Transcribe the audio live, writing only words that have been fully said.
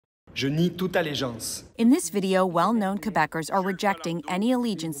Je nie toute allégeance. In this video, well-known Quebecers are rejecting any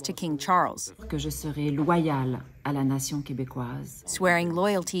allegiance to King Charles, Que je serai loyale à la nation québécoise. swearing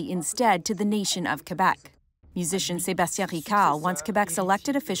loyalty instead to the nation of Quebec. Musician Sébastien Ricard wants Quebec's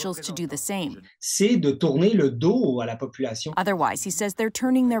elected officials to do the same. C'est de tourner le dos à la population. Otherwise, he says they're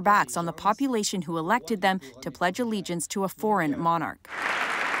turning their backs on the population who elected them to pledge allegiance to a foreign monarch.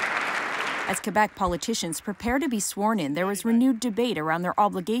 As Quebec politicians prepare to be sworn in, there is renewed debate around their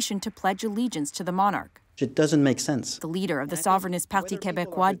obligation to pledge allegiance to the monarch. It doesn't make sense. The leader of the sovereignist Parti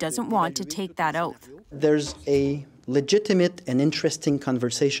Québécois doesn't want to take that oath. There's a legitimate and interesting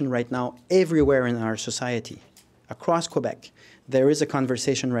conversation right now everywhere in our society. Across Quebec, there is a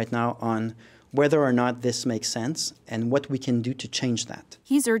conversation right now on whether or not this makes sense and what we can do to change that.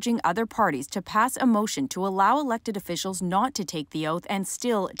 He's urging other parties to pass a motion to allow elected officials not to take the oath and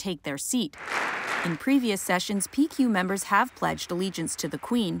still take their seat. In previous sessions, PQ members have pledged allegiance to the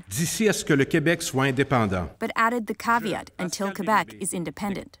Queen, d'ici à ce que le Québec soit indépendant. but added the caveat until Quebec is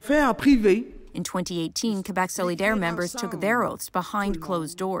independent. Fait en privé. In 2018, Quebec Solidaire members took their oaths behind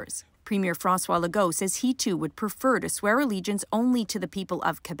closed doors. Premier François Legault says he too would prefer to swear allegiance only to the people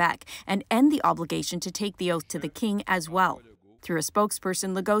of Quebec and end the obligation to take the oath to the King as well. Through a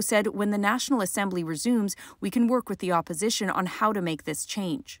spokesperson, Legault said, when the National Assembly resumes, we can work with the opposition on how to make this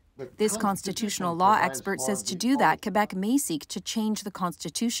change. This constitutional law expert says to do that, Quebec may seek to change the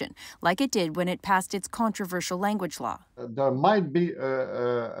Constitution, like it did when it passed its controversial language law. There might be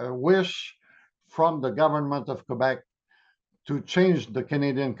a wish from the government of Quebec to change the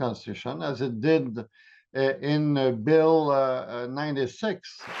Canadian Constitution, as it did in Bill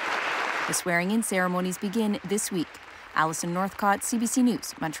 96. The swearing-in ceremonies begin this week. Alison Northcott, CBC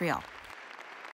News, Montreal.